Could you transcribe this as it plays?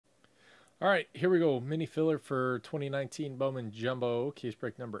All right, here we go. Mini filler for 2019 Bowman Jumbo, case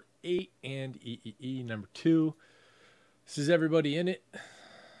break number 8 and EEE number 2. This is everybody in it.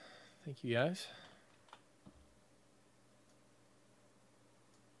 Thank you, guys.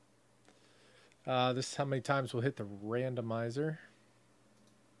 This is how many times we'll hit the randomizer.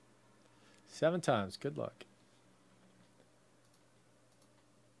 7 times. Good luck.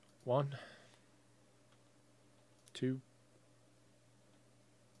 1, 2,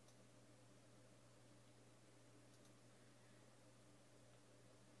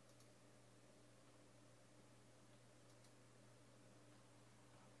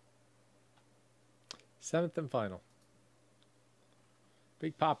 7th and final.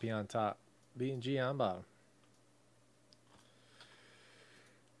 Big Poppy on top. B and G on bottom.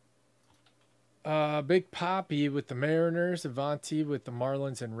 Big Poppy with the Mariners, Avanti with the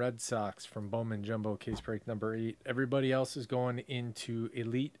Marlins and Red Sox from Bowman Jumbo case break number 8. Everybody else is going into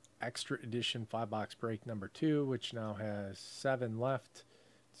Elite Extra Edition 5-box break number 2, which now has 7 left.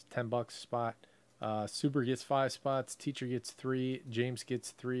 It's $10 a spot. Super gets 5 spots. Teacher gets 3. James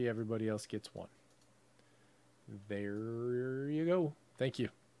gets 3. Everybody else gets 1. There you go. Thank you.